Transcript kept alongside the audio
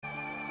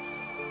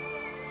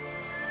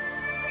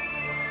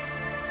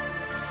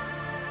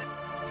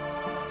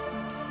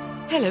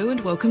Hello and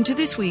welcome to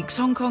this week's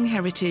Hong Kong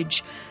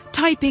Heritage.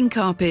 Taiping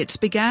Carpets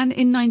began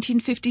in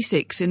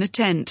 1956 in a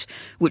tent,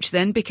 which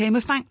then became a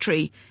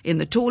factory in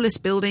the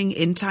tallest building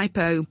in Tai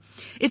Po.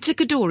 It's a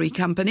Kadoorie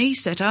company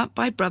set up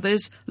by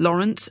brothers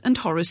Lawrence and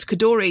Horace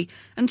Kadoorie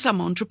and some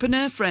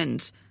entrepreneur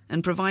friends,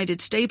 and provided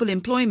stable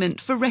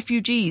employment for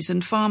refugees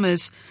and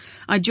farmers.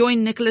 I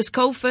joined Nicholas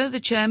Colfer,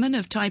 the chairman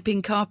of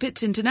Taiping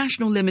Carpets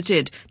International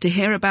Limited, to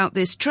hear about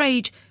this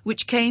trade,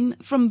 which came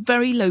from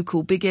very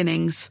local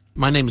beginnings.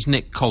 My name is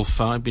Nick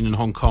Colfer. I've been in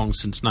Hong Kong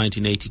since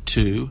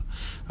 1982,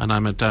 and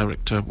I'm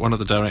one of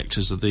the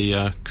directors of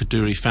the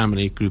Kadoorie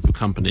family group of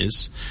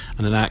companies,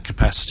 and in that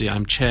capacity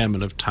I'm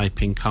chairman of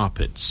Taiping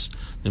Carpets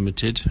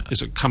Limited.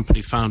 It's a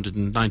company founded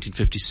in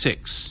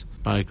 1956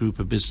 by a group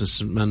of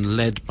businessmen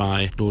led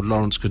by Lord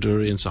Lawrence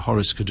Kadoorie and Sir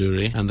Horace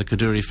Kadoorie, and the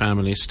Kadoorie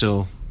family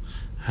still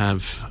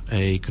have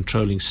a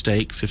controlling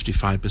stake,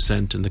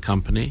 55% in the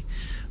company,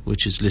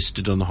 which is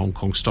listed on the Hong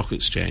Kong Stock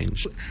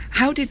Exchange.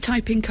 How did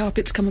Taiping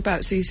Carpets come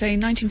about? So you say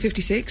in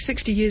 1956,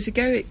 60 years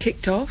ago, it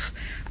kicked off,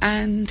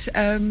 and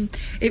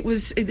it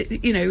was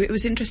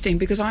interesting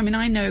because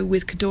I know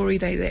with Kadoorie,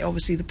 they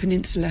obviously the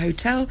Peninsula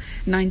Hotel,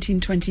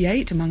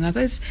 1928, among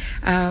others.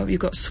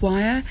 You've got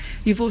Swire.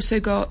 You've also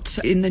got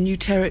in the New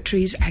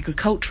Territories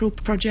agricultural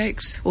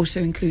projects,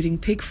 also including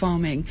pig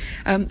farming.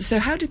 So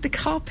how did the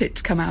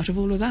carpets come out of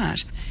all of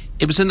that?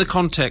 It was in the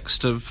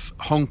context of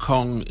Hong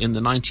Kong in the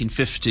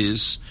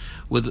 1950s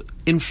with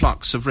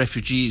influx of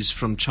refugees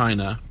from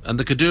China, and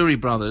the Kadoorie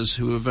brothers,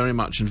 who were very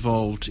much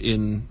involved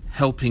in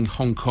helping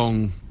Hong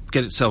Kong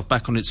get itself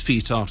back on its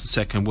feet after the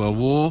Second World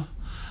War,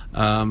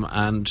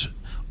 and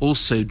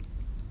also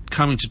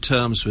coming to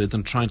terms with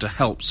and trying to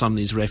help some of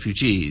these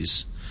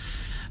refugees.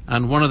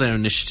 And one of their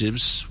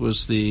initiatives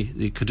was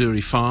the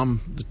Kadoorie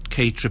Farm, the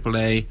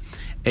KAAA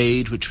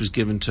aid, which was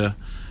given to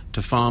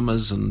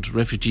farmers and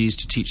refugees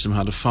to teach them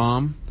how to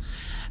farm.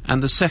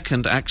 And the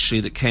second, actually,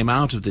 that came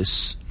out of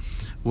this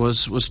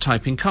was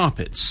Taiping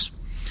Carpets.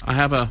 I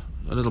have a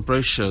little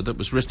brochure that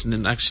was written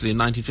in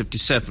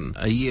 1957,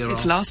 a year.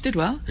 It's lasted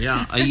well.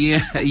 Yeah, a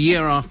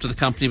year after the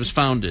company was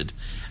founded,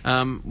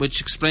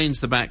 which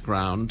explains the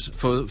background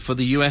for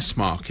the US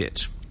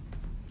market.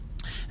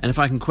 And if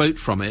I can quote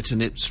from it,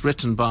 and it's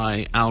written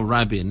by Al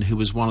Rabin, who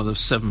was one of the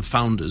 7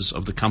 founders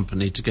of the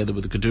company, together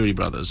with the Kadoorie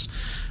brothers.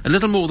 A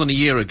little more than a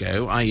year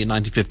ago, i.e.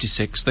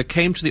 1956, there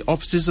came to the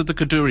offices of the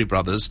Kadoorie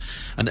brothers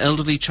an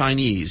elderly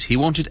Chinese. He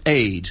wanted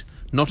aid,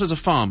 not as a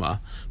farmer,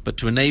 but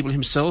to enable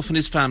himself and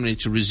his family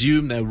to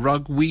resume their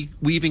rug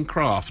weaving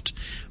craft,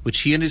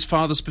 which he and his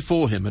fathers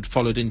before him had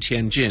followed in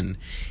Tianjin.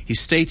 He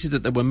stated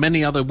that there were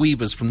many other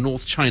weavers from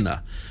North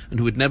China, and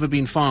who had never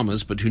been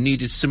farmers, but who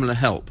needed similar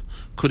help.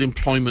 Could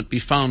employment be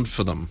found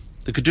for them?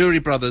 The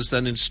Kadoorie brothers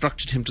then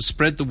instructed him to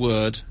spread the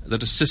word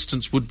that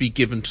assistance would be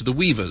given to the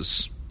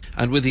weavers.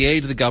 And with the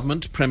aid of the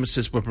government,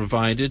 premises were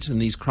provided,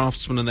 and these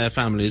craftsmen and their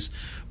families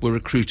were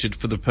recruited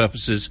for the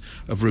purposes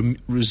of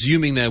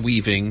resuming their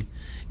weaving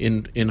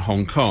in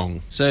Hong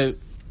Kong. So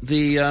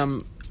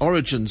the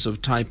origins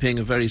of Taiping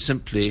are very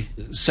simply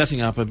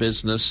setting up a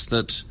business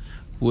that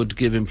would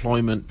give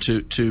employment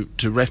to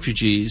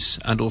refugees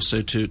and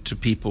also to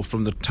people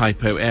from the Tai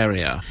Po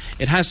area.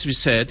 It has to be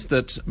said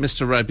that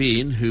Mr.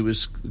 Rabin, who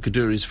was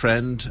Kadoorie's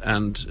friend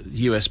and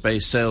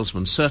US-based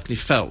salesman, certainly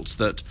felt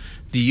that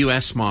the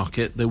US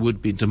market, there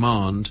would be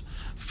demand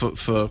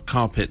for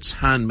carpets,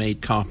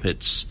 handmade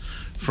carpets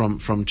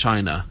from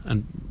China.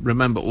 And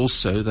remember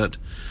also that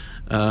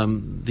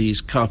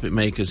these carpet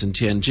makers in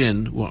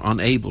Tianjin were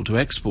unable to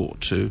export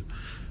to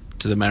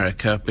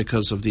America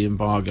because of the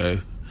embargo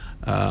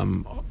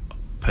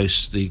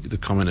post the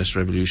communist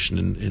revolution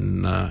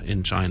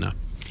in China.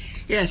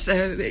 Yes,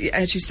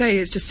 as you say,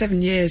 it's just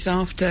 7 years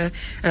after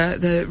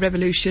the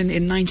revolution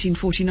in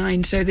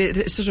 1949, so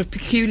the sort of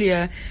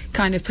peculiar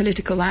kind of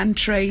political and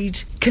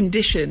trade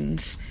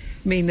conditions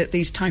mean that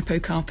these Tai Po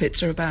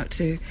carpets are about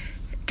to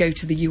go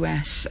to the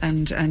US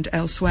and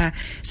elsewhere.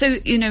 So,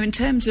 in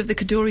terms of the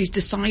Kadoories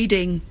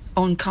deciding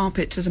on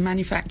carpets as a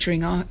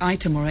manufacturing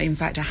item, or in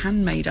fact a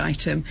handmade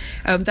item,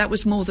 that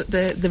was more that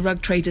the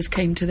rug traders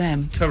came to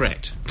them.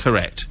 Correct.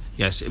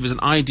 Yes, it was an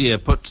idea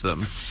put to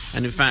them,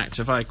 and in fact,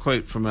 if I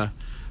quote from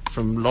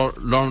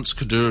Lawrence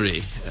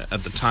Kadoorie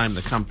at the time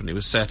the company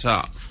was set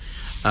up,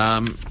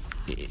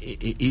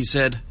 he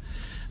said,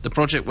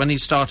 when he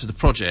started the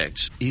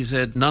project, he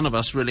said, none of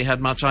us really had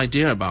much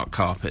idea about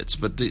carpets,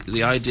 but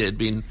the idea had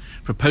been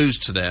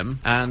proposed to them,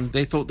 and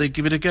they thought they'd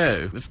give it a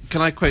go.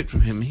 Can I quote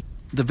from him?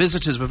 The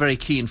visitors were very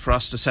keen for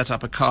us to set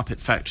up a carpet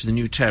factory in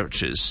the New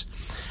Territories.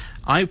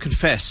 I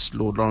confess,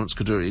 Lord Lawrence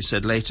Kadoorie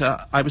said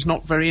later, I was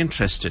not very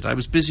interested. I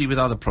was busy with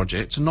other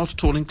projects and not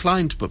at all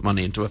inclined to put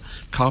money into a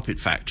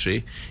carpet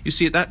factory. You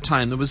see, at that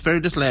time there was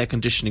very little air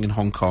conditioning in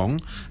Hong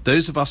Kong.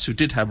 Those of us who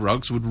did have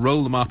rugs would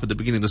roll them up at the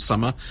beginning of the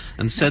summer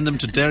and send them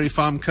to Dairy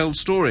Farm cold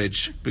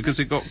storage because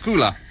it got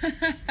cooler.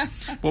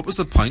 What was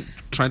the point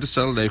trying to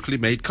sell locally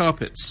made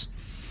carpets?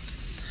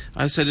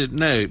 I said,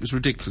 no, it was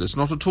ridiculous,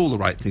 not at all the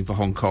right thing for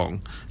Hong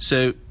Kong.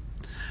 So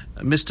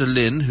Mr.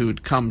 Lin, who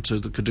had come to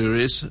the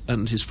Kaduris,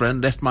 and his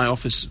friend left my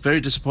office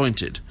very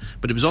disappointed.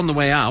 But it was on the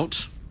way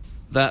out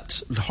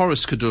that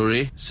Horace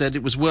Kaduri said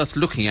it was worth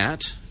looking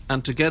at,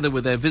 and together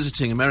with their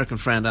visiting American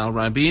friend Al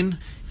Rabin,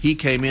 he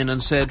came in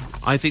and said,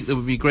 I think there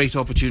would be great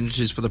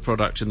opportunities for the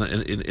product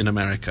in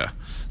America.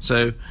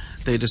 So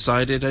they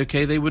decided,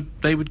 okay, they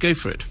would go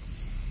for it.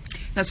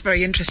 That's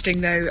very interesting,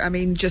 though. I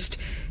mean,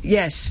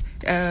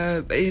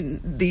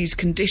 in these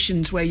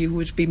conditions where you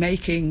would be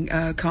making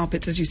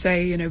carpets, as you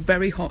say,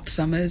 very hot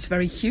summers,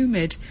 very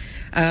humid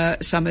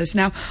summers.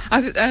 Now,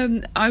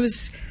 I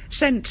was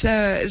sent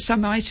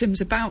some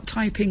items about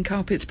Taiping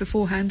carpets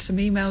beforehand, some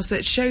emails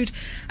that showed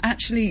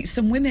actually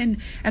some women,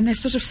 and they're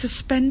sort of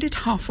suspended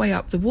halfway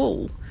up the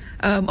wall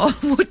on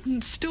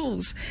wooden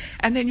stools,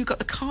 and then you've got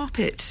the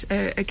carpet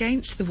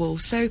against the wall.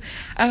 So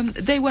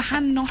they were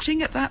hand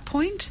knotting at that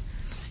point?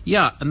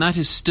 Yeah, and that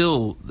is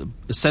still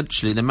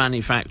essentially the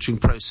manufacturing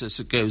process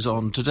that goes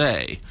on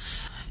today.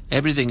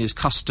 Everything is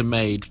custom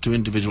made to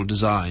individual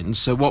designs,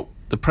 so what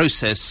the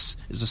process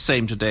is the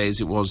same today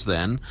as it was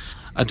then.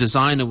 A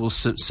designer will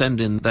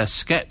send in their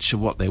sketch of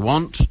what they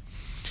want.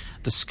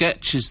 The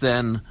sketch is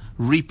then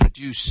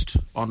reproduced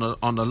on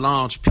a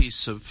large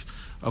piece of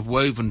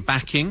woven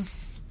backing,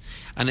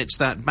 and it's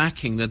that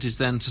backing that is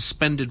then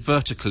suspended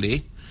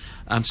vertically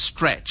and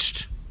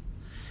stretched.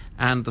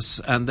 And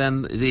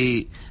then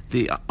the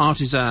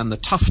artisan, the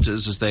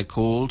tufters as they're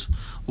called,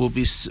 will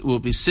be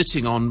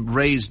sitting on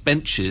raised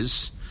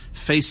benches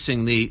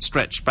facing the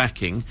stretched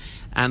backing,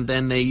 and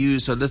then they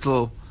use a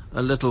little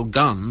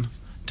gun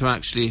to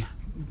actually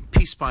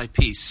piece by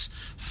piece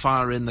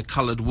fire in the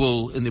coloured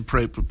wool in the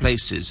appropriate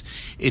places.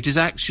 It is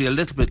actually a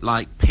little bit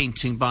like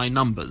painting by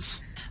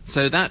numbers.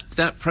 So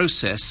that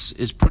process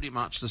is pretty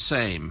much the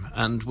same,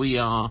 and we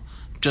are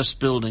just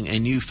building a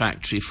new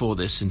factory for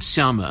this in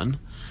Xiamen.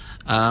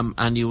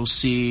 And you will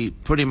see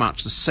pretty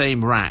much the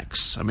same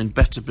racks. I mean,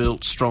 better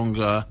built,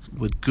 stronger,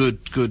 with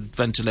good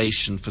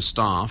ventilation for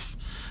staff,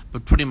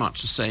 but pretty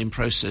much the same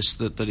process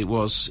that it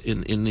was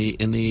in the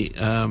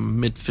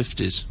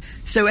mid-50s.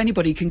 So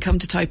anybody can come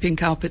to Taiping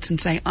Carpets and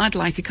say, I'd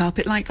like a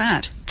carpet like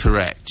that?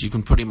 Correct. You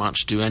can pretty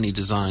much do any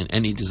design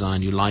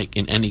you like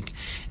in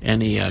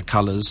any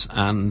colours,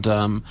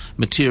 and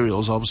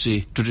materials,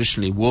 obviously,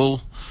 traditionally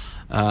wool.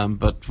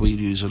 But we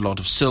use a lot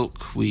of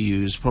silk. We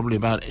use probably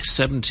about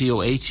 70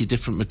 or 80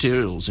 different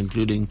materials,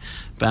 including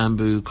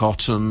bamboo,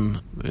 cotton,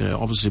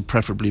 obviously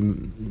preferably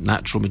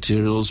natural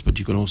materials, but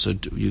you can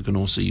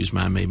also use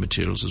man-made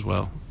materials as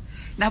well.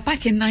 Now,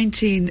 back in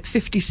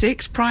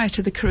 1956, prior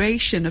to the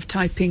creation of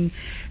Taiping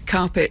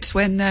Carpets,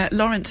 when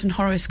Lawrence and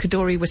Horace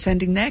Kaduri were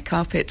sending their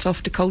carpets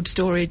off to cold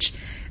storage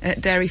at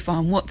Dairy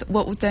Farm, what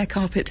would their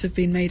carpets have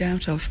been made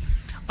out of?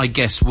 I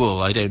guess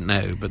wool, I don't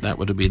know, but that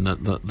would have been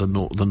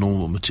the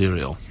normal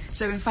material.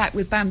 So, in fact,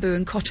 with bamboo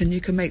and cotton, you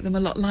can make them a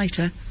lot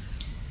lighter?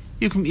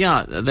 You can,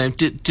 yeah, they're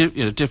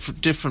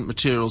different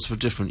materials for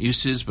different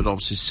uses, but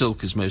obviously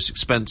silk is most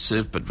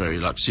expensive, but very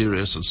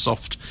luxurious and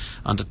soft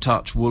under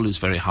touch. Wool is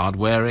very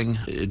hard-wearing.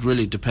 It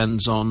really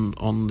depends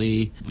on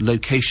the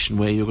location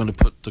where you're going to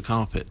put the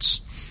carpets.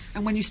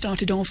 And when you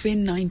started off in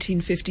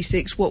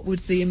 1956, what would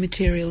the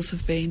materials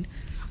have been?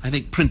 I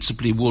think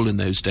principally wool in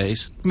those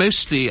days.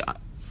 Mostly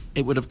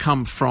it would have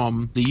come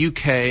from the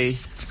UK,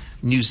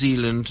 New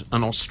Zealand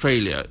and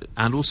Australia,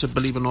 and also,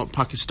 believe it or not,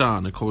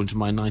 Pakistan, according to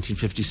my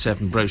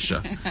 1957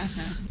 brochure.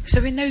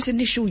 So in those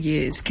initial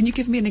years, can you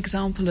give me an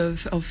example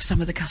of some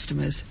of the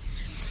customers?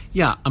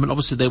 Yeah, I mean,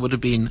 obviously there would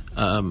have been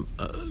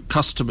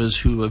customers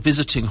who were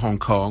visiting Hong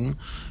Kong.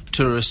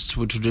 Tourists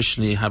would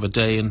traditionally have a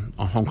day on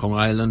Hong Kong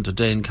Island, a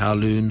day in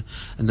Kowloon,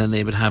 and then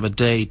they would have a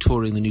day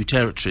touring the new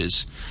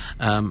territories,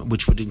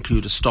 which would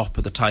include a stop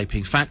at the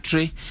Taiping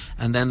factory,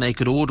 and then they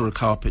could order a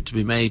carpet to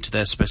be made to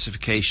their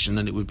specification,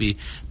 and it would be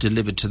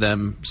delivered to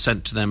them,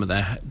 sent to them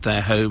at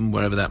their home,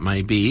 wherever that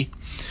may be.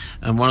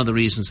 And one of the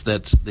reasons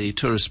that the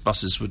tourist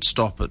buses would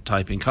stop at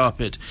Taiping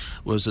Carpet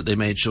was that they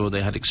made sure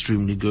they had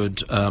extremely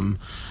good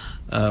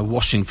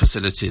washing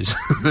facilities,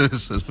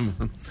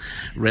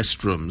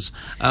 restrooms.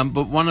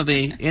 But one of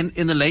the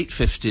in the late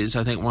 50s,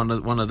 I think one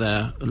of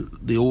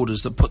the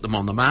orders that put them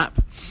on the map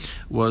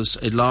was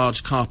a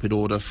large carpet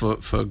order for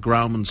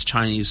Grauman's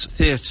Chinese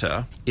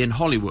Theatre in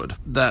Hollywood.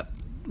 That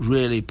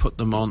really put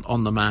them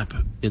on the map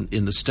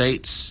in the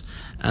States.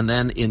 And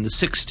then in the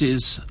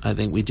 60s, I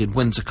think we did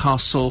Windsor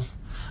Castle,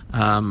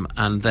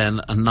 and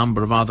then a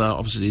number of other,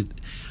 obviously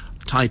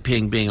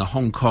Taiping being a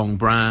Hong Kong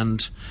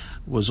brand,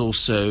 was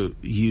also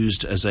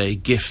used as a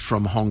gift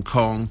from Hong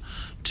Kong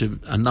to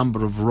a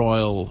number of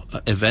royal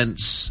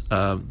events,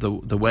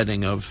 the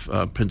wedding of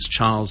Prince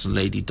Charles and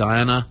Lady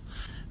Diana.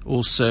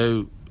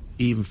 Also,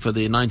 even for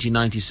the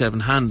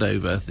 1997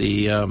 handover,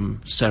 the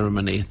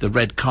ceremony, the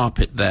red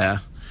carpet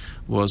there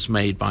was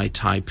made by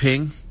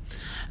Taiping.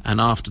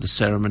 And after the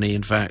ceremony,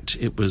 in fact,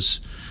 it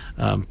was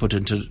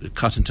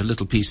cut into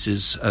little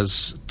pieces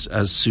as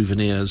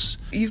souvenirs.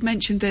 You've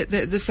mentioned that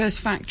the first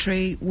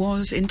factory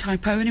was in Tai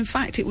Po, and in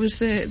fact it was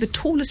the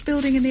tallest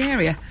building in the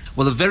area.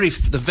 Well,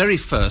 the very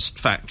first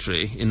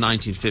factory in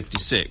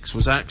 1956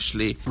 was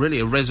actually really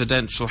a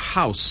residential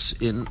house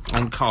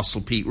on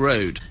Castle Peak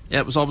Road.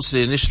 It was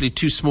obviously initially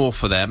too small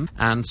for them,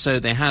 and so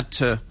they had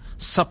to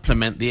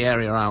supplement the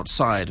area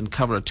outside and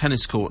cover a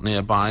tennis court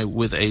nearby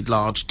with a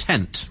large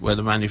tent where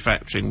the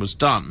manufacturing was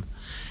done.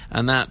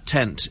 And that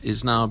tent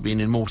is now been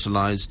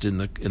immortalised in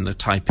the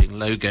Taiping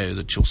logo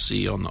that you'll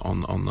see on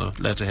the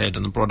letterhead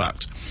and the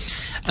product.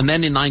 And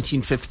then in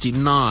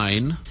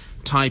 1959,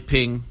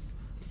 Taiping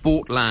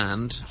bought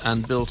land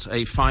and built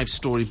a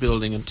 5-storey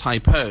building in Tai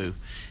Po.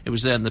 It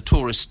was then the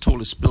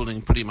tallest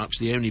building, pretty much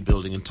the only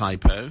building in Tai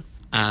Po,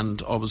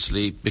 and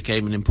obviously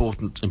became an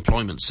important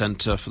employment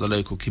centre for the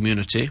local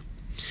community.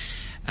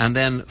 And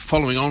then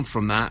following on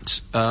from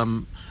that, a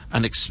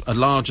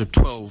larger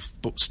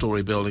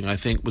 12-storey building, I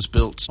think, was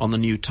built on the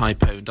new Tai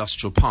Po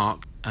Industrial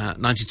Park.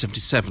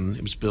 1977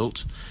 it was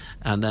built,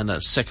 and then a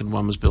second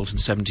one was built in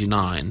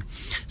 79.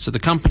 So the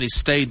company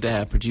stayed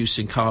there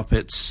producing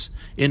carpets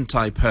in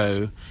Tai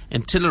Po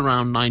until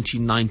around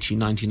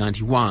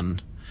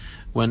 1990-1991,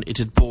 when it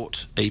had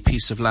bought a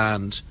piece of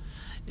land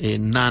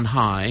in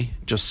Nanhai,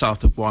 just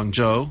south of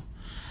Guangzhou,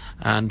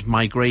 and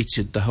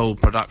migrated the whole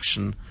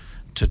production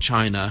to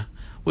China,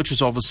 which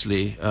was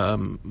obviously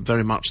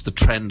very much the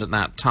trend at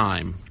that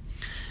time.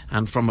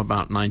 And from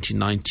about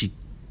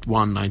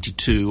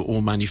 1991-92, all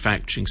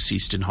manufacturing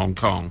ceased in Hong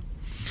Kong.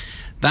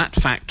 That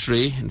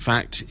factory, in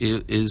fact,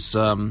 has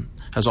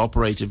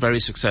operated very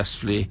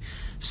successfully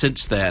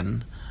since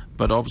then,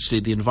 but obviously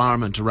the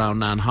environment around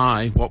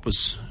Nanhai, what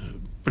was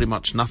pretty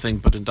much nothing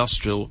but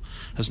industrial,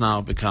 has now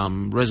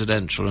become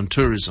residential and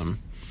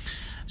tourism.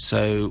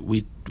 So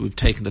we've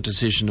taken the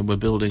decision, and we're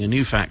building a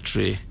new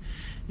factory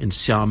in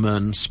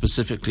Xiamen,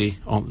 specifically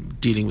on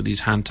dealing with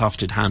these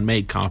hand-tufted,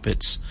 handmade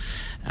carpets,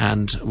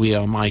 and we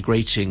are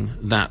migrating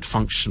that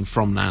function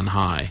from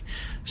Nanhai.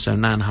 So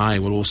Nanhai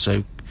will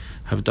also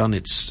have done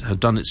its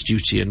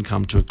duty and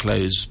come to a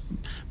close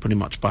pretty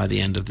much by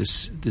the end of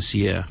this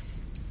year.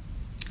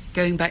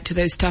 Going back to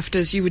those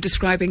tufters, you were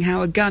describing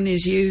how a gun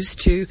is used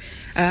to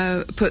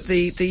put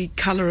the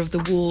colour of the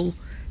wall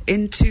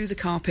into the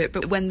carpet.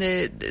 But when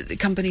the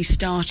company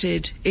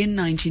started in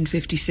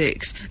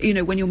 1956,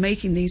 when you're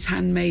making these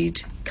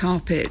handmade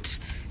carpets,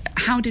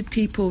 how did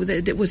people,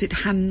 was it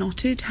hand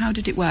knotted? How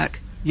did it work?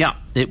 Yeah,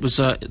 it was.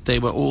 They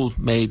were all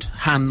made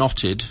hand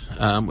knotted,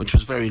 which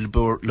was very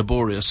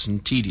laborious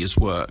and tedious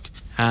work.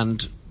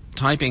 And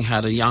Taiping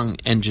had a young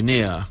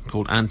engineer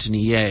called Anthony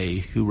Ye,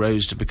 who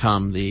rose to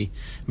become the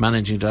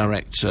managing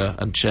director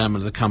and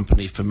chairman of the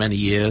company for many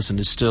years, and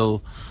is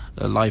still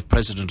a life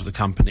president of the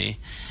company.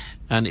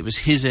 And it was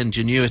his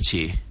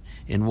ingenuity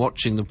in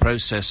watching the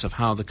process of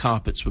how the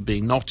carpets were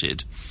being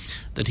knotted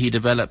that he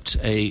developed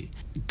a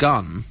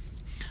gun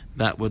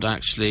that would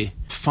actually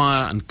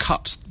fire and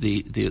cut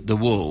the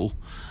wool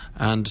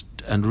and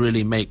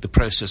really make the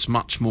process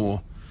much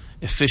more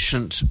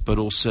efficient, but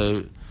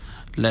also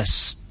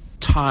less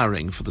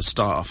tiring for the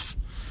staff,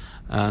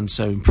 and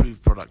so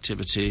improved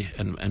productivity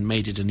and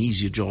made it an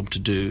easier job to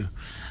do.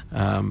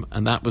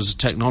 And that was a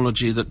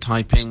technology that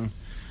Taiping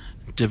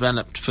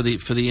developed for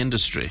the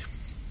industry.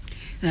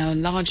 Now, a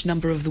large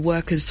number of the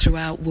workers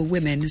throughout were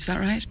women, is that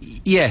right?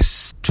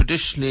 Yes.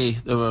 Traditionally,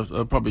 there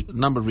were probably a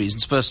number of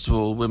reasons. First of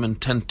all, women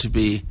tend to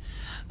be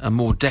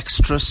more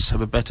dexterous,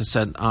 have a better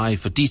eye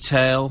for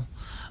detail,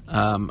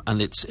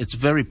 and it's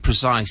very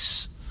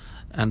precise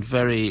and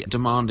very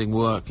demanding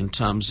work in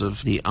terms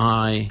of the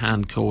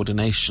eye-hand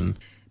coordination.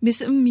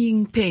 Miss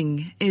Ying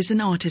Ping is an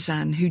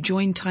artisan who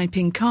joined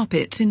Taiping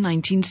Carpets in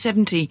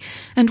 1970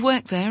 and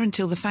worked there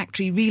until the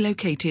factory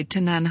relocated to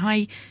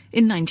Nanhai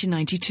in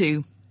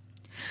 1992.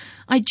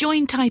 I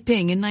joined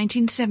Taiping in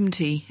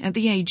 1970 at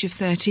the age of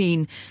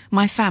 13.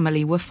 My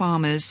family were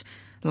farmers.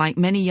 Like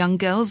many young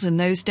girls in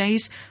those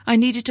days, I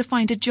needed to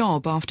find a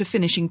job after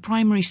finishing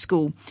primary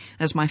school,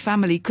 as my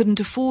family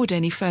couldn't afford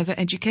any further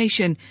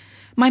education.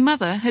 My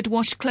mother had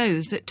washed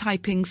clothes at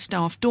Taiping's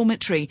staff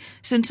dormitory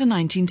since the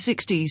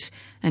 1960s,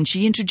 and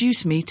she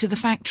introduced me to the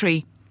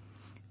factory.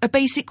 A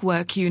basic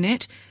work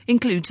unit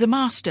includes a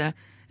master,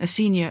 a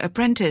senior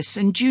apprentice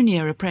and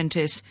junior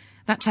apprentice.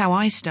 That's how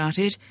I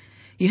started.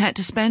 You had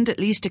to spend at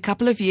least a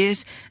couple of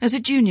years as a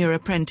junior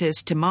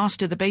apprentice to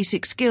master the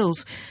basic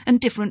skills and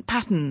different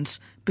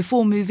patterns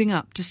before moving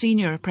up to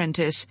senior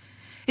apprentice.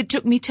 It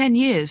took me 10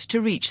 years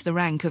to reach the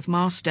rank of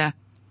master.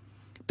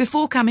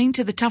 Before coming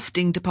to the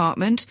tufting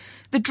department,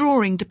 the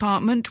drawing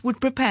department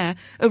would prepare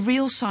a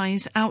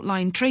real-size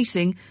outline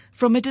tracing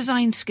from a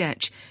design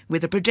sketch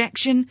with a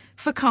projection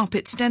for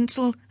carpet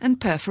stencil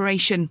and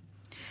perforation.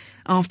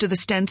 After the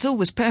stencil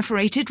was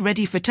perforated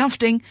ready for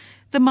tufting,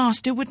 the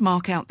master would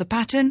mark out the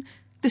pattern.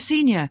 The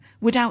senior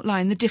would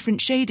outline the different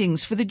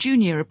shadings for the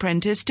junior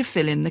apprentice to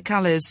fill in the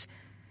colours.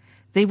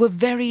 They were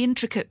very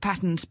intricate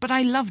patterns, but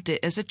I loved it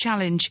as a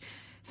challenge.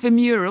 For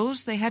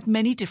murals, they had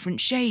many different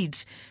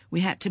shades.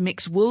 We had to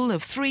mix wool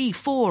of 3,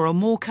 4 or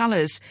more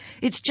colours.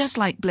 It's just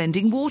like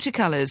blending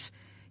watercolours.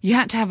 You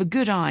had to have a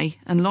good eye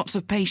and lots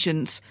of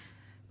patience.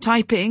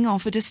 Typing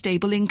offered a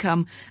stable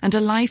income and a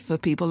life for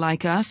people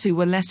like us who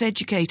were less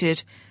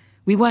educated.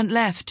 We weren't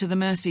left to the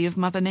mercy of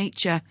Mother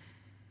Nature.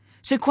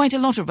 So quite a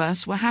lot of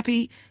us were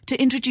happy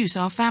to introduce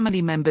our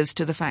family members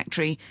to the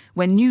factory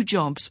when new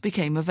jobs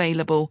became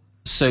available.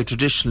 So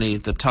traditionally,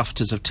 the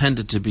tufters have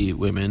tended to be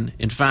women.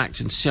 In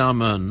fact, in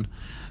Xiamen,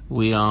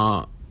 we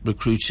are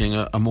recruiting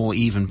a more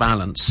even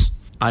balance.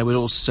 I would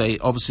also say,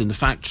 obviously, in the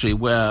factory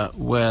where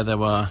there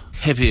were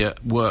heavier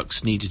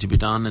works needed to be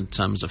done in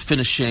terms of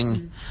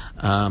finishing,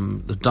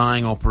 the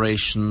dyeing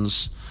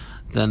operations,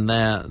 then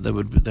there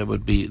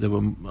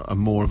were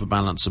more of a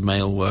balance of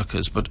male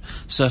workers. But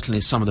certainly,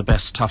 some of the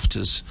best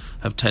tufters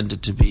have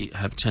tended to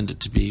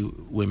be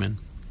women.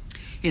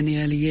 In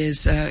the early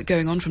years,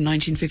 going on from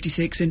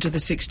 1956 into the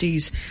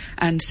 60s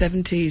and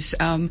 70s,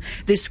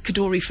 this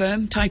Kadoorie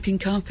firm, Taiping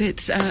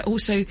Carpets,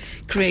 also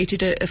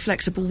created a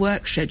flexible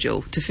work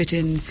schedule to fit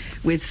in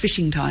with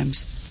fishing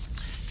times.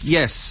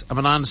 Yes, I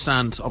mean, I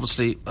understand,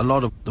 obviously, a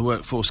lot of the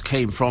workforce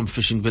came from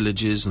fishing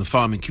villages and the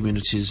farming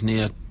communities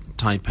near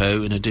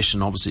Taipo, in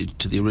addition, obviously,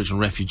 to the original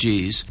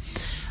refugees.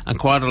 And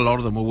quite a lot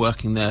of them were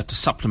working there to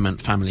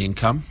supplement family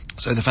income.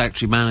 So the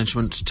factory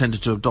management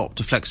tended to adopt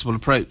a flexible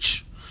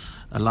approach,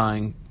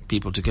 allowing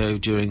people to go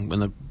when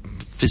the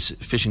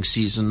fishing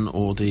season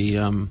or the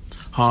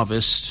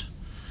harvest,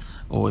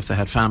 or if they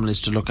had families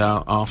to look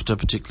out after,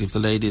 particularly for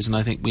the ladies. And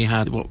I think we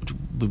had what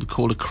we would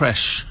call a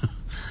creche,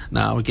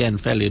 now again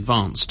fairly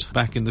advanced,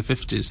 back in the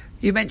 50s.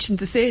 You mentioned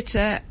the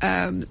theatre,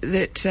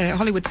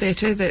 Hollywood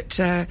theatre,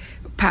 that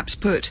perhaps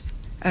put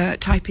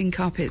Taiping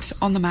Carpets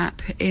on the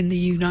map in the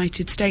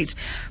United States.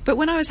 But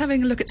when I was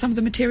having a look at some of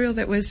the material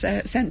that was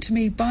sent to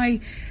me by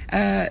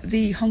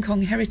the Hong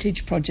Kong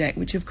Heritage Project,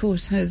 which of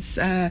course has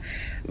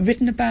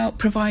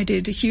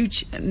provided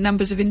huge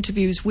numbers of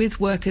interviews with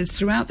workers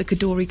throughout the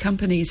Kadoorie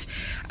companies,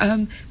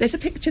 there's a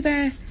picture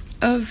there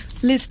of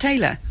Liz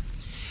Taylor.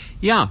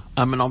 Yeah,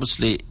 I mean,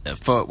 obviously,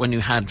 for when you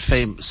had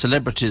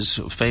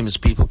celebrities, famous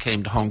people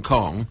came to Hong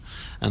Kong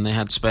and they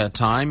had spare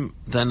time,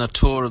 then a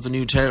tour of the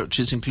new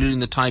territories, including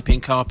the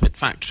Taiping Carpet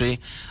Factory,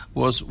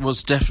 was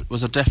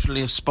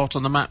definitely a spot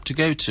on the map to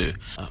go to.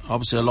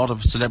 Obviously, a lot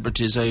of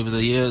celebrities over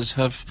the years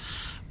have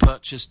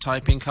purchased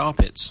Taiping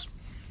carpets.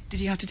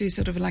 Did you have to do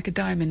sort of like a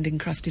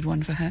diamond-encrusted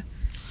one for her?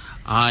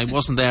 I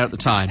wasn't there at the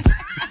time.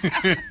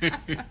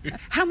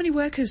 How many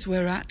workers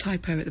were at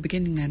Taipo at the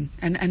beginning then?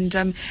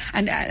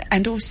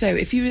 And also,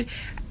 if you were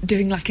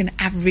doing like an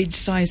average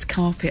size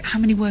carpet, how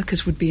many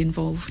workers would be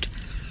involved?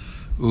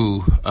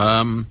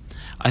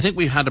 I think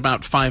we had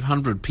about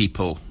 500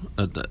 people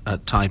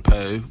at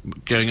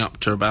Taipo, going up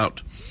to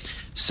about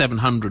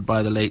 700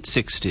 by the late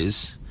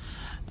 60s.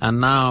 And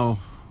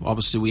now,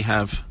 obviously, we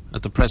have,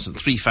 at the present,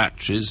 3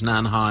 factories.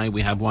 Nanhai,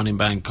 we have one in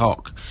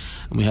Bangkok,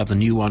 and we have the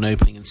new one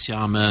opening in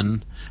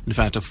Xiamen. In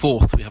fact, a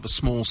 4th, we have a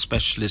small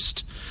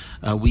specialist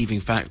weaving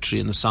factory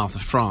in the south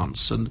of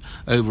France. And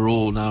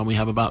overall now we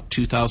have about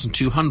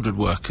 2,200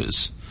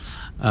 workers.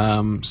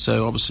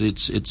 So obviously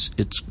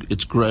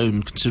it's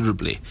grown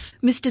considerably.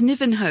 Mr.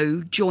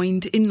 Nivenho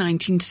joined in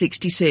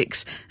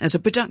 1966 as a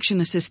production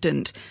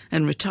assistant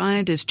and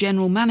retired as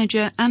general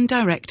manager and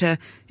director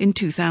in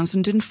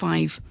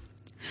 2005.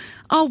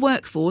 Our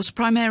workforce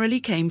primarily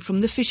came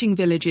from the fishing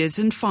villages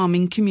and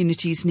farming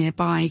communities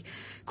nearby.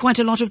 Quite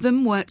a lot of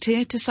them worked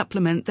here to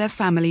supplement their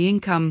family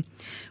income.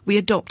 We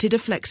adopted a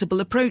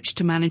flexible approach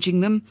to managing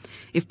them.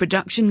 If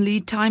production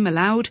lead time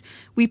allowed,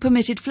 we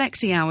permitted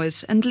flexi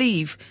hours and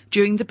leave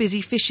during the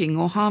busy fishing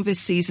or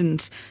harvest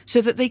seasons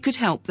so that they could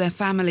help their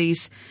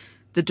families.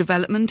 The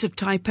development of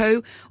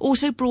Taipo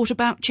also brought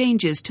about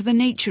changes to the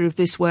nature of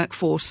this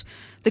workforce.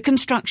 The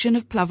construction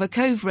of Plover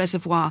Cove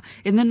Reservoir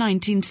in the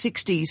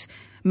 1960s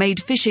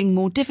made fishing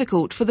more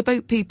difficult for the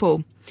boat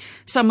people.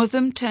 Some of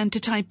them turned to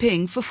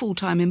Taiping for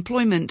full-time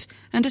employment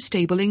and a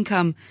stable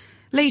income.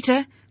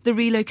 Later, the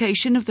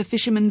relocation of the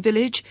fisherman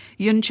village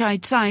Yun Chai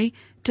Tsai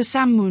to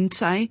Sam Mun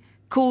Tsai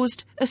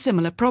caused a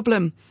similar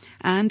problem,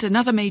 and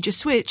another major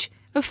switch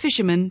of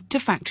fishermen to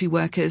factory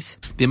workers.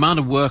 The amount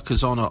of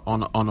workers on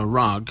a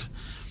rug,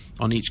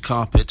 on each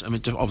carpet, I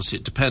mean, obviously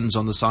it depends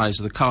on the size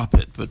of the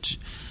carpet, but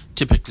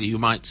typically you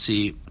might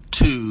see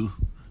 2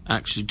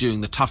 actually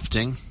doing the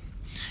tufting.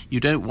 You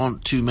don't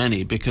want too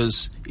many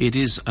because it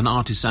is an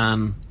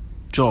artisan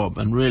job,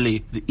 and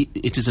really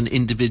it is an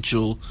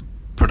individual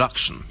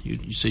production.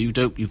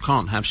 You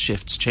can't have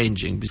shifts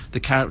changing. The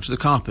character of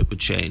the carpet would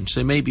change.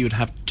 So maybe you would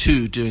have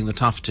 2 doing the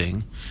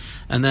tufting,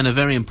 and then a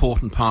very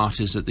important part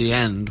is at the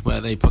end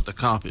where they put the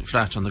carpet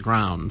flat on the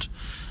ground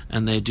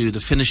and they do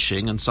the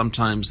finishing, and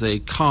sometimes they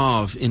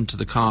carve into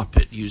the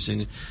carpet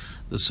using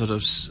the sort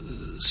of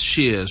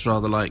shears,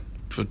 rather like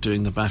for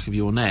doing the back of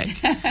your neck,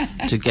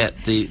 to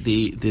get the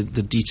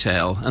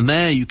detail. And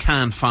there you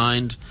can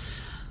find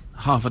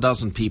half a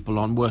dozen people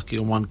working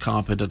on one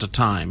carpet at a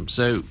time.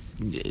 So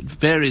it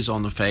varies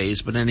on the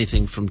phase, but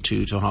anything from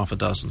 2 to half a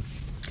dozen.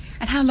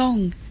 And how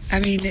long? I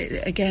mean,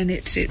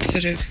 it's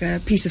sort of a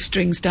piece of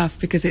string stuff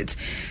because it's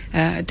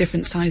a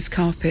different size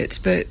carpet.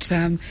 But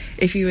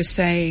if you were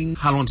saying...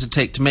 How long does it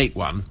take to make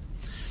one?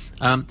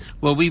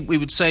 Well, we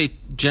would say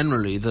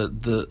generally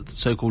that the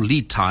so-called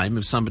lead time,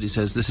 if somebody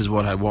says this is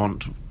what I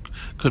want,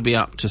 could be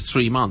up to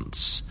 3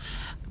 months.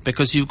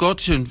 Because you've got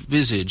to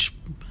envisage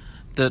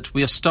that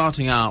we are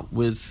starting out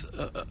with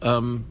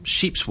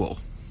sheep's wool.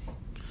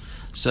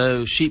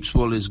 So sheep's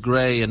wool is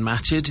grey and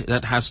matted.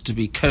 That has to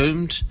be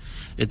combed.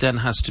 It then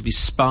has to be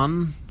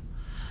spun.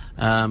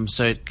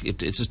 So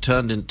it's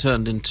turned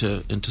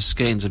into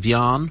skeins of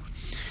yarn.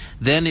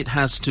 Then it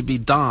has to be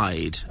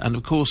dyed. And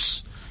of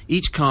course,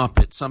 each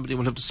carpet, somebody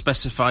will have to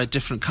specify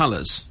different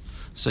colours.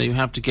 So you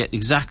have to get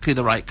exactly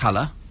the right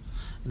colour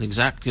and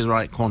exactly the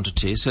right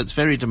quantity. So it's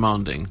very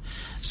demanding.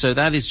 So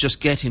that is just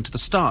getting to the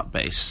start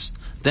base.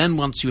 Then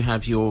once you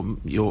have your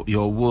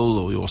wool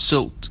or your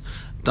silk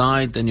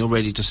dyed, then you're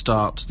ready to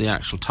start the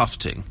actual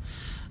tufting.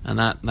 And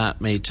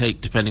that may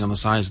take, depending on the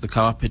size of the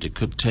carpet, it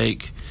could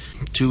take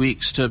 2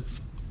 weeks to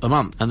a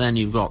month. And then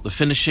you've got the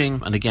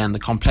finishing, and again, the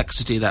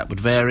complexity, that would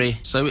vary.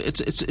 So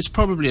it's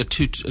probably a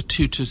 2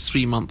 to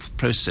 3 month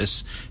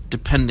process,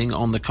 depending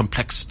on the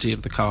complexity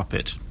of the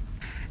carpet.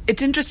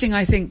 It's interesting,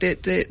 I think,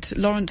 that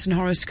Lawrence and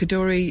Horace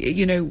Kadoorie,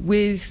 you know,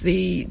 with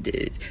the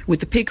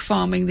pig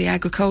farming, the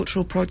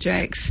agricultural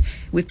projects,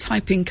 with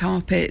typing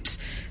carpets,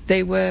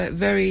 they were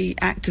very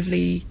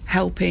actively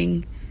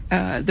helping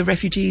the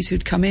refugees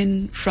who'd come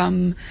in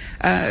from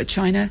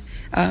China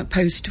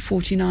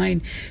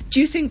post-49. Do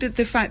you think that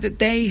the fact that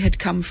they had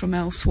come from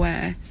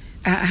elsewhere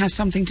has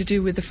something to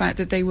do with the fact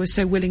that they were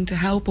so willing to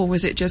help, or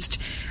was it just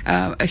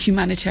a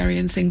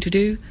humanitarian thing to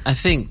do? I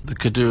think the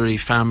Kadoorie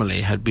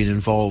family had been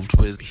involved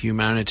with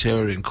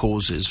humanitarian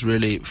causes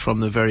really from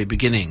the very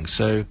beginning.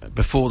 So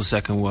before the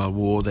Second World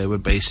War, they were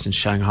based in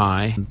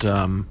Shanghai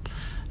and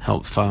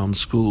helped found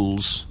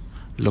schools,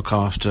 look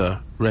after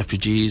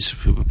refugees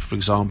who were, for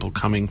example,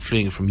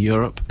 fleeing from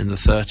Europe in the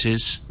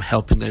 30s,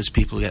 helping those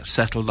people get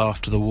settled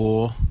after the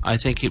war. I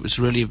think it was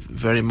really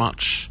very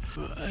much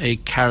a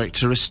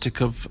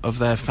characteristic of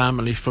their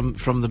family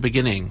from the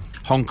beginning.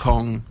 Hong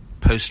Kong,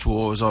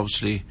 post-war, was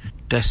obviously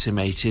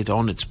decimated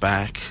on its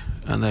back,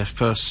 and their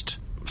first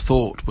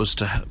thought was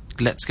to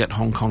let's get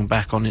Hong Kong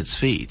back on its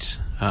feet,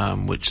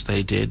 which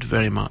they did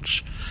very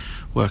much,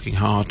 working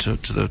hard to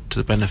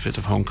the benefit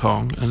of Hong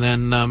Kong. And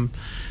then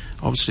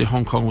obviously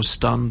Hong Kong was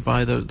stunned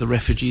by the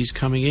refugees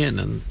coming in,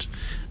 and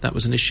that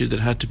was an issue that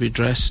had to be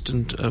addressed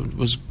and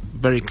was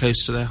very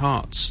close to their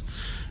hearts.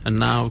 And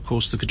now, of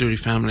course, the Kadoorie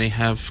family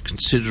have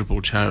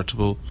considerable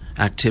charitable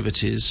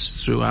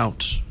activities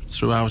throughout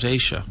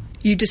Asia.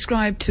 You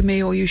described to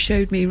me, or you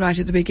showed me right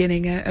at the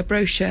beginning, a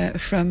brochure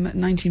from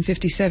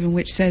 1957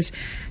 which says,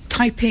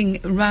 "Typing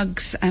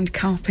rugs and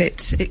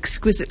carpets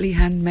exquisitely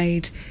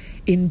handmade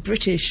in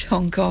British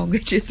Hong Kong,"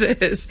 which is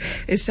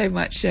so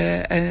much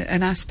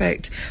an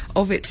aspect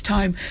of its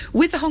time.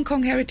 With the Hong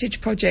Kong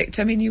Heritage Project,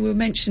 I mean, you were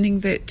mentioning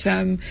that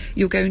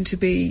you're going to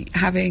be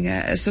having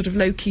a sort of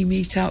low-key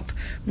meet-up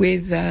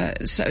with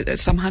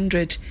some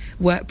 100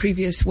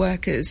 previous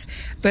workers,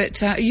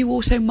 but are you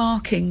also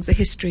marking the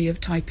history of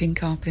typing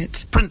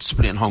carpets?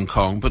 Principally in Hong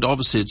Kong, but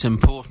obviously it's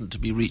important to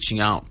be reaching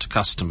out to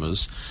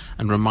customers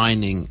and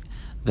reminding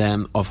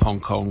them of Hong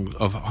Kong,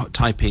 of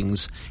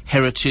typing's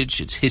heritage,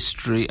 its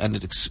history, and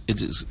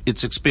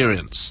its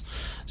experience.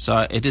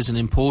 So it is an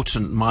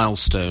important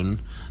milestone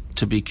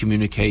to be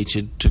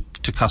communicated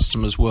to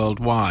customers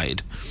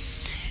worldwide.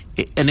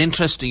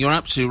 You're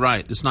absolutely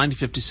right, this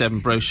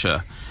 1957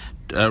 brochure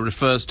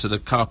refers to the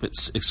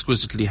carpets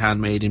exquisitely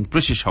handmade in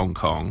British Hong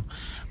Kong,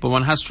 but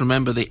one has to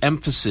remember the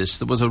emphasis.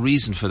 There was a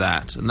reason for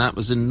that, and that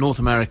was in North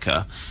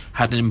America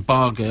had an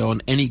embargo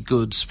on any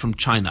goods from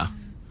China.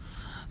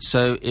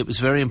 So it was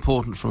very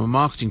important from a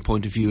marketing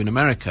point of view in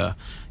America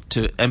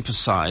to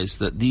emphasize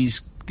that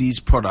these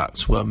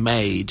products were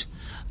made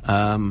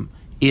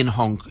in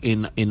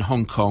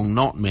Hong Kong,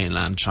 not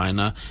mainland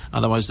China.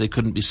 Otherwise, they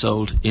couldn't be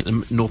sold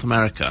in North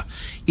America,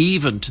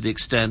 even to the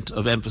extent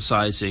of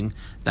emphasizing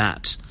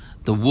that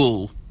the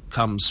wool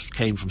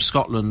came from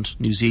Scotland,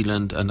 New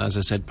Zealand, and, as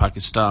I said,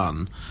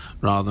 Pakistan,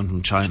 rather than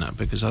from China,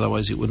 because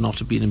otherwise it would not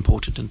have been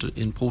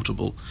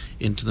importable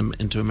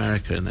into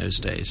America in those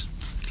days.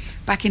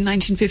 Back in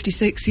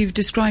 1956, you've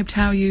described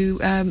how you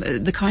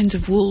the kinds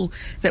of wool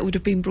that would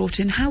have been brought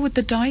in. How would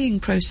the dyeing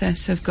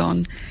process have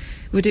gone?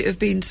 Would it have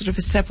been sort of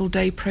a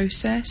several-day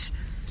process?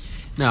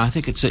 No, I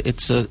think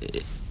it's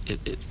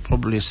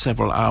probably a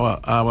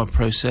several-hour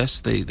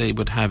process. They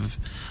would have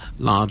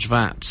large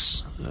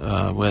vats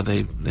where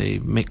they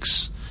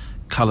mix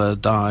colour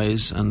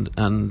dyes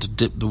and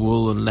dip the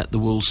wool and let the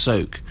wool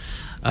soak.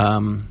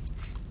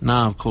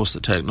 Now, of course,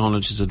 the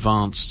technology is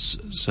advanced,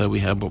 so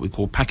we have what we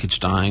call package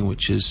dyeing,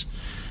 which is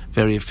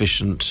very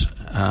efficient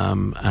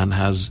and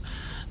has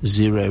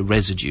zero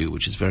residue,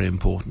 which is very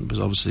important, because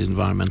obviously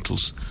environmental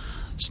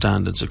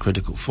standards are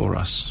critical for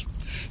us.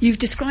 You've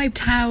described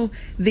how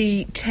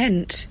the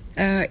tent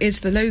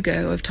is the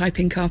logo of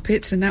Taiping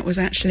Carpets, and that was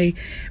actually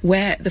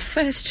where the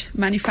first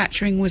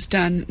manufacturing was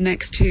done,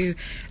 next to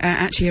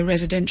actually a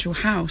residential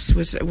house,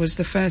 was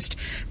the first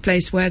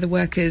place where the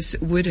workers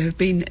would have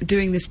been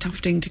doing this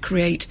tufting to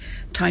create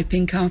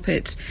Taiping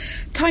Carpets.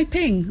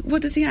 Taiping,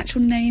 what does the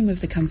actual name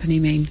of the company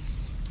mean?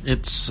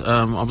 It's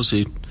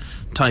obviously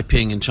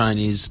Taiping in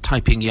Chinese.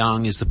 Taiping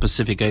Yang is the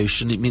Pacific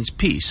Ocean. It means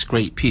peace,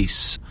 great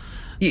peace.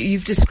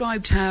 You've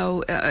described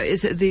how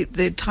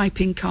the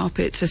Taiping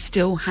carpets are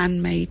still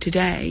handmade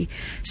today.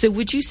 So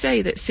would you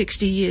say that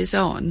 60 years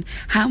on,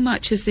 how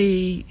much has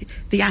the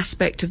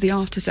aspect of the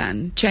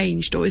artisan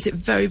changed, or is it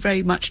very,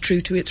 very much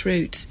true to its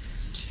roots?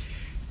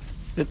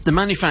 The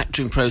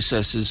manufacturing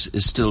process is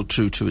still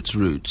true to its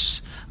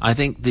roots. I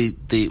think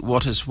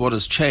what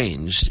has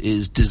changed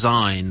is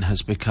design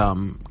has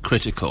become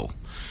critical.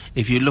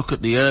 If you look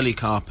at the early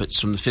carpets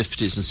from the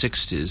 50s and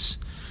 60s,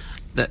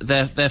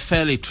 they're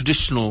fairly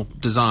traditional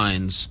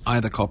designs,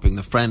 either copying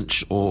the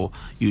French or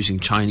using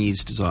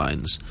Chinese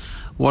designs.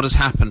 What has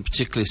happened,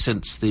 particularly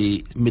since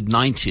the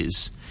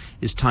mid-90s,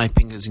 is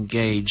Taiping has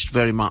engaged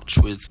very much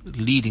with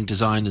leading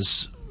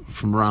designers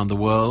from around the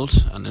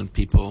world, and then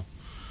people,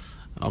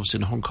 obviously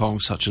in Hong Kong,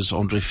 such as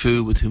Andre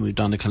Fu, with whom we've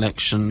done a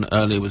collection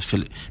earlier, with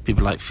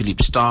people like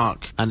Philippe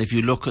Starck. And if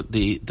you look at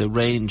the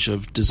range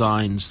of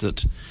designs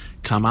that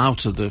come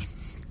out of the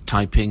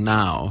Taiping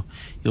now,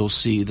 you'll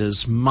see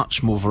there's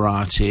much more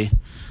variety,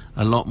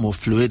 a lot more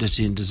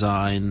fluidity in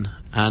design,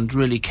 and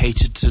really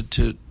catered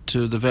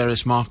to the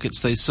various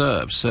markets they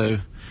serve. So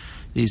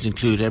these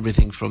include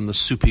everything from the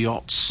super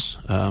yachts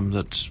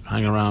that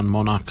hang around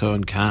Monaco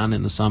and Cannes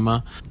in the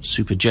summer,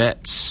 super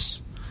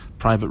jets,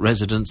 private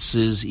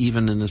residences,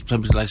 even in the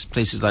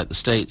places like the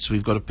States.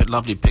 We've got a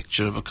lovely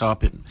picture of a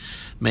carpet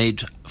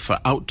made for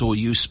outdoor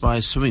use by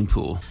a swimming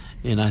pool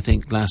in, I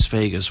think, Las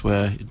Vegas,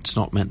 where it's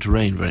not meant to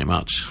rain very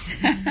much.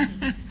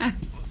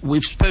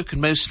 We've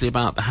spoken mostly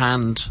about the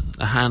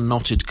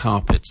hand-knotted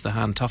carpets, the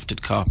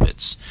hand-tufted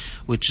carpets,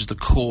 which is the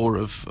core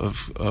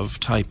of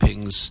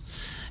Taiping's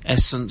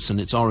essence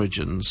and its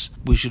origins.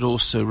 We should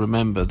also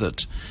remember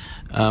that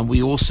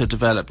we also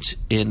developed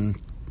in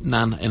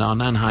our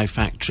Nanhai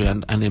factory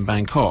and in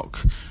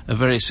Bangkok a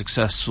very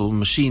successful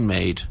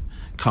machine-made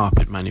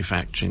carpet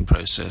manufacturing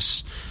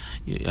process,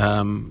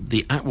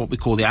 what we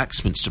call the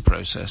Axminster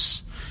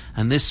process.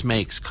 And this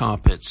makes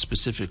carpets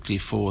specifically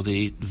for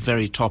the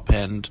very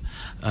top-end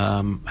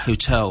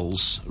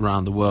hotels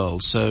around the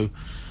world. So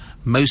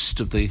most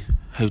of the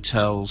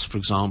hotels, for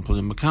example,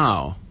 in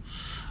Macau,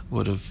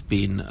 would have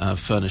been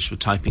furnished with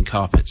Taiping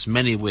carpets,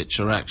 many of which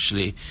are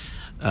actually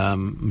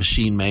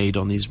machine-made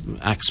on these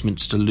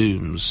Axminster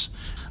looms.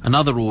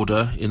 Another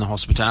order in the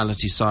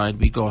hospitality side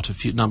we got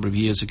a number of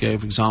years ago,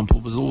 for example,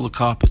 was all the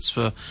carpets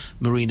for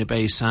Marina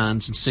Bay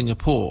Sands in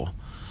Singapore,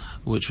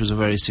 which was a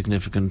very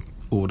significant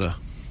order.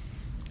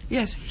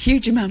 Yes,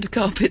 huge amount of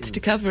carpets to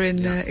cover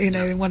in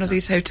in one of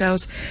these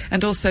hotels,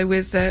 and also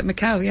with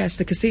Macau. Yes,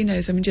 the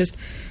casinos. I mean, just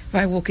if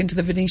I walk into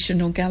the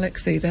Venetian or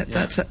Galaxy,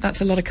 that's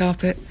a lot of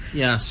carpet.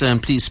 Yes,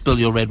 and please spill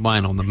your red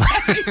wine on them.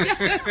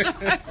 Yeah, that's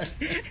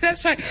right.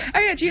 That's right. Oh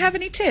yeah, do you have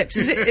any tips?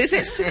 Is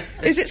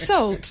it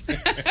salt?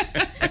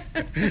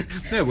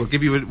 No,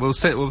 we'll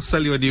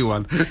sell you a new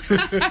one.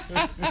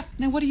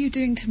 Now, what are you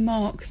doing to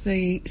mark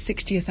the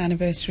 60th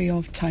anniversary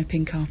of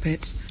Taiping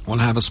Carpets? We'll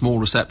have a small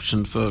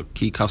reception for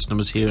key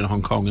customers here in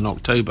Hong Kong in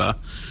October.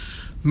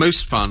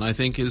 Most fun, I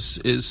think,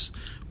 is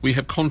we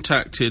have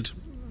contacted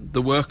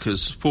the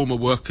former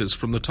workers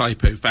from the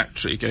Taipei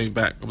factory, going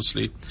back,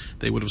 obviously,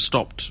 they would have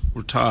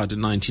retired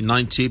in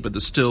 1990, but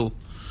there's still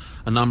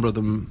a number of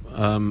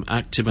them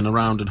active and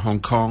around in Hong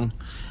Kong,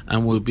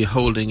 and we'll be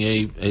holding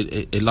a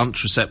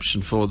lunch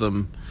reception for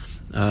them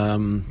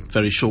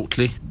very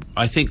shortly.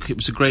 I think it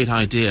was a great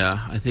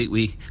idea. I think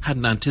we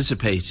hadn't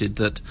anticipated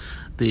that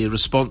the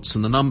response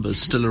and the numbers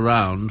still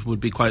around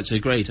would be quite so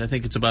great. I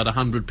think it's about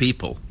 100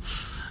 people,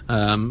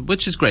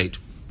 which is great.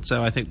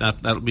 So I think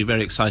that'll be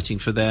very exciting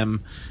for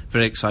them,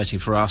 very exciting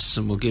for us,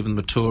 and we'll give them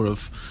a tour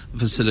of the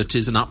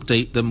facilities and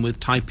update them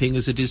with Taiping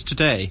as it is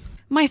today.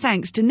 My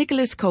thanks to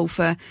Nicholas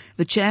Colfer,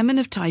 the chairman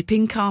of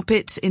Taiping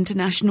Carpets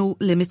International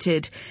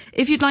Limited.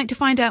 If you'd like to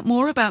find out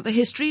more about the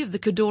history of the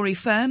Kadoorie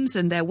firms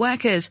and their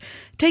workers,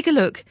 take a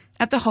look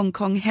at the Hong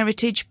Kong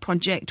Heritage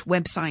Project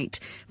website.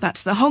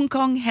 That's the Hong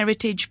Kong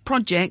Heritage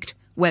Project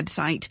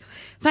website.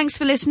 Thanks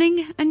for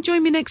listening, and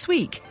join me next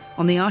week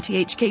on the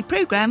RTHK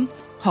programme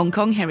Hong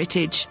Kong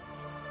Heritage.